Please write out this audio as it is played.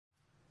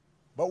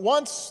But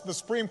once the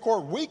Supreme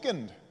Court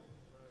weakened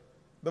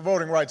the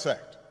Voting Rights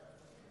Act,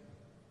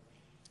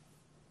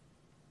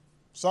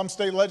 some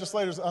state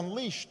legislators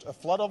unleashed a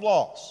flood of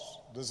laws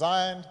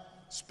designed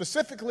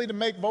specifically to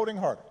make voting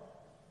harder,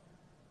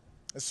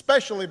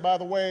 especially, by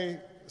the way,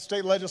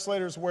 state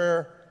legislators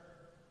where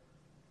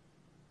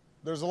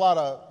there's a lot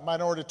of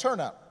minority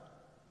turnout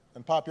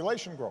and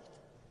population growth.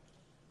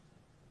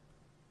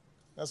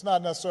 That's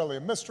not necessarily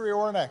a mystery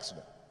or an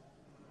accident.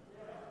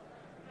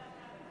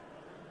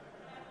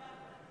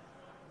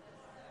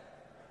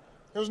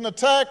 It was an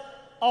attack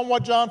on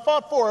what John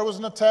fought for. It was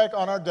an attack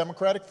on our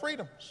democratic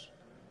freedoms.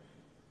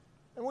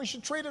 And we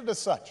should treat it as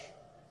such.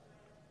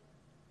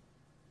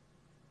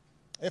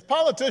 If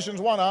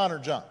politicians want to honor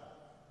John,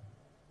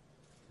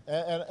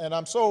 and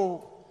I'm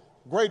so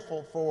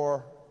grateful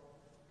for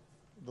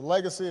the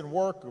legacy and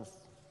work of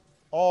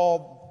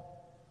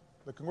all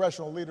the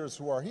congressional leaders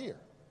who are here,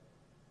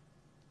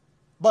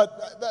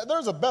 but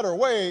there's a better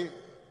way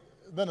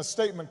than a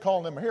statement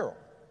calling him a hero.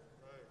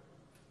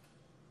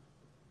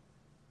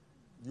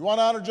 You want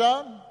to honor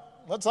John?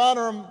 Let's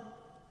honor him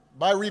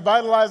by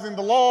revitalizing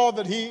the law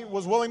that he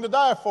was willing to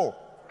die for.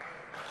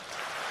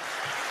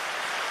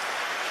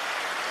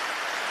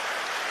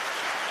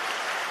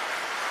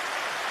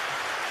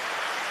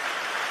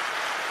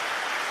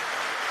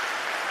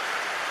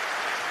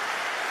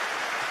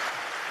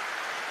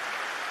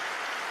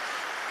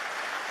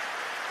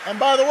 And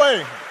by the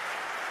way,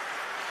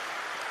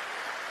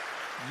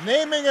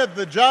 naming it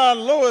the John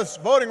Lewis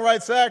Voting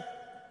Rights Act,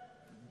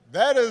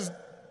 that is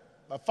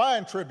a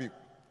fine tribute.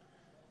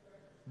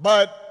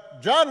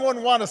 But John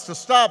wouldn't want us to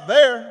stop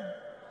there,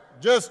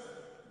 just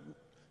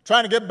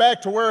trying to get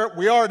back to where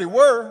we already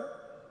were.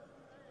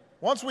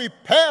 Once we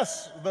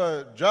pass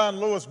the John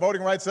Lewis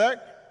Voting Rights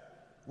Act,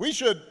 we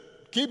should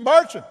keep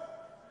marching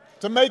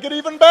to make it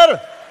even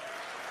better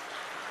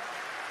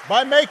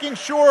by making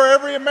sure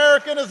every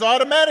American is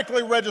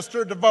automatically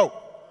registered to vote,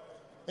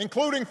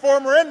 including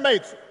former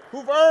inmates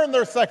who've earned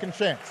their second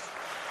chance.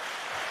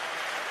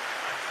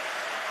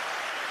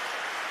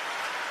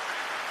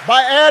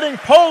 By adding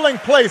polling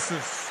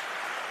places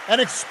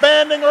and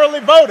expanding early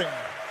voting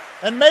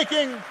and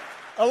making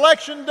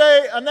Election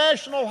Day a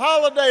national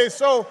holiday.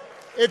 So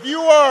if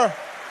you are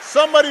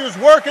somebody who's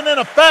working in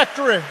a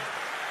factory,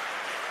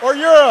 or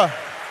you're a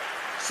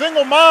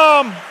single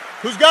mom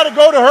who's got to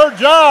go to her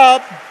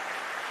job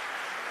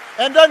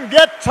and doesn't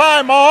get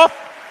time off,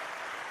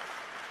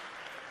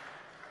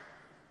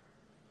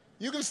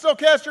 you can still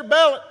cast your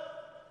ballot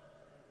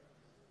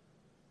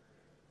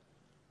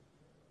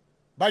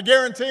by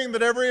guaranteeing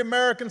that every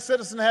American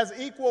citizen has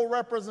equal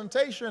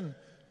representation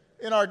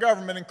in our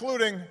government,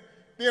 including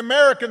the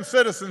American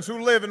citizens who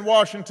live in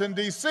Washington,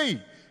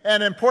 D.C.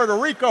 and in Puerto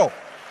Rico.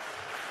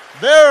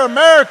 They're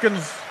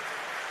Americans.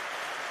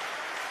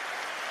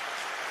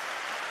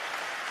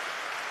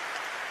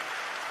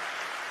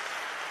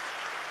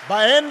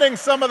 By ending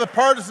some of the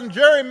partisan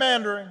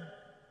gerrymandering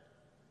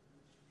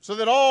so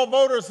that all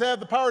voters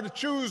have the power to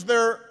choose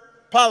their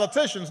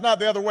politicians, not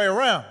the other way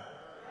around.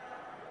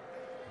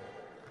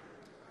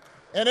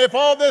 And if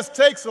all this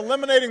takes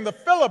eliminating the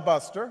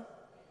filibuster,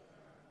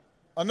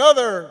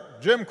 another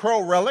Jim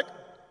Crow relic,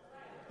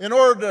 in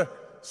order to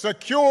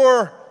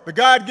secure the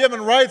God-given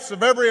rights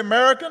of every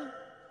American,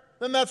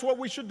 then that's what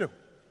we should do.